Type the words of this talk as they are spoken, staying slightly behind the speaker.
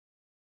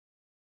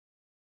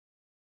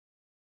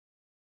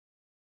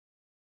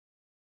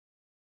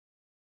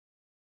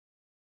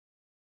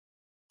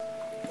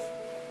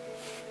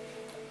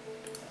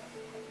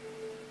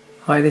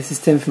Hi, this is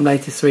Tim from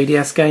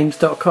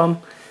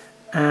latest3dsgames.com,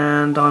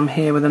 and I'm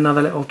here with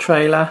another little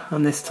trailer,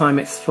 and this time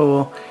it's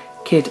for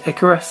Kid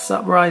Icarus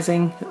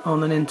Uprising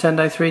on the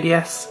Nintendo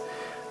 3DS.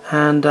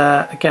 And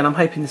again, I'm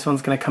hoping this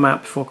one's going to come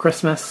out before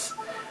Christmas.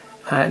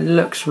 It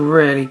looks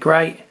really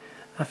great.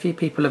 A few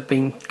people have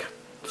been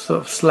sort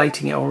of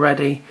slating it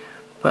already,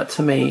 but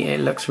to me it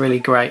looks really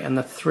great, and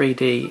the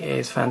 3D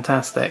is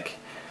fantastic.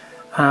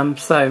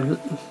 So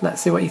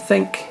let's see what you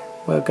think.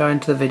 We'll go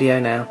into the video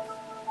now.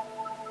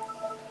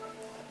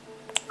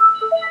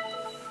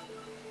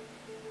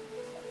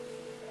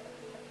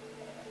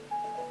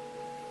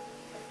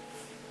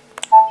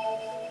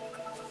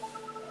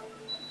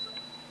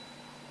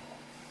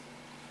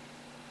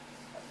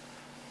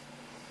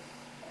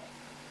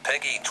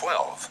 Peggy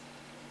 12.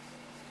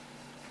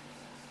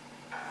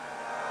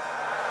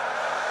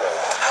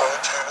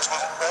 Hurricanes with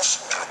a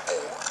messenger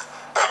board.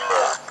 And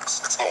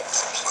Max, it's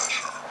always a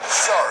pleasure.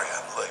 Sorry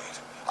I'm late.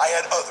 I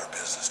had other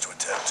business to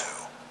attend to.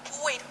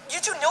 Wait, you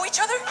two know each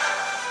other?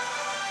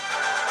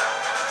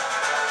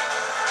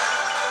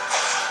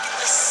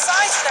 The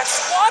size of that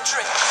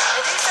squadron!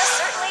 Medusa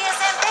certainly is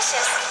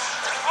ambitious.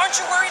 Aren't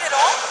you worried at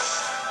all?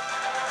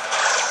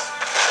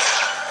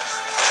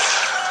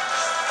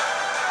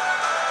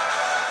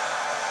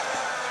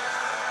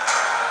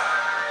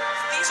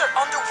 These are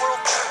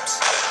underworld troops.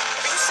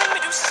 Are you saying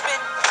Medusa's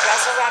been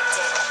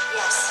Resurrected,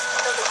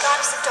 yes. Though the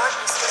goddess of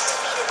darkness was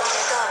defeated long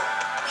ago,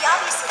 we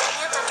obviously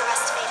can't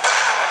underestimate her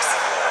powers.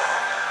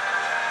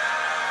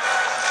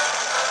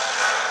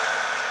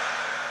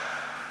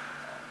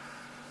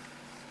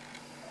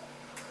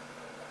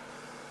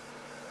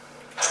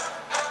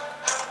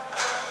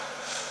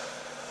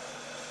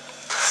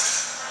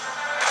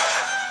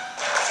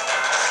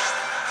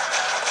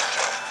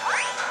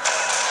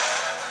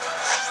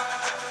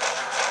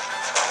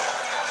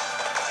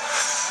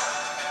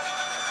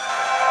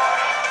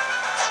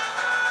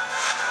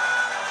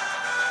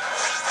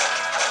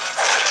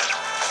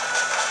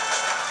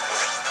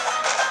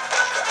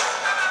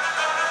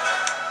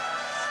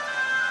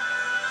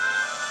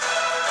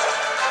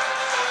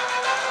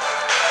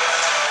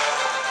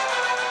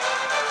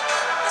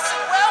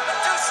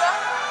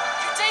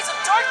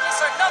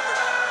 darkness are numbered.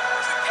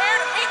 Prepare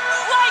to meet the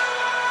light!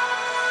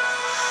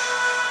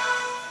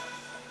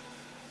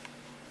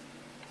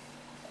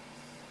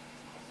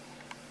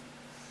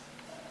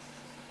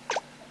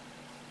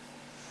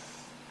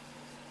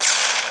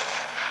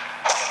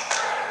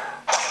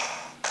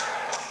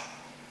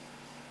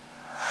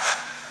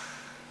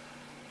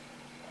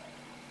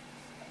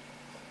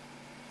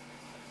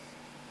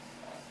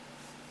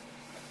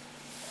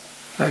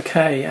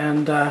 Okay,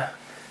 and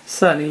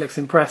certainly looks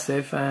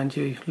impressive, and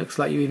looks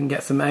like you even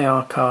get some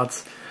AR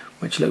cards,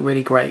 which look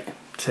really great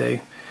too.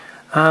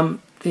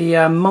 The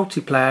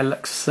multiplayer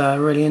looks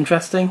really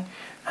interesting,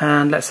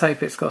 and let's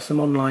hope it's got some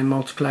online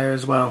multiplayer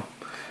as well.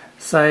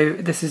 So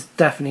this is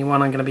definitely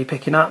one I'm going to be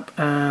picking up,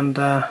 and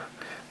like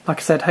I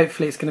said,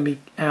 hopefully it's going to be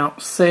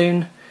out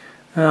soon.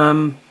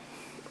 I'm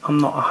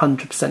not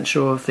 100%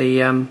 sure of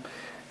the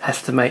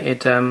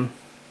estimated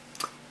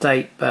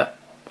date, but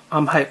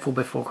I'm hopeful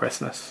before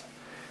Christmas.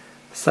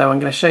 So I'm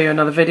going to show you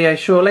another video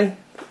shortly,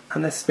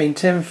 and this has been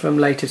Tim from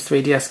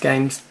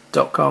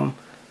latest3dsgames.com.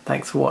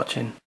 Thanks for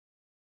watching.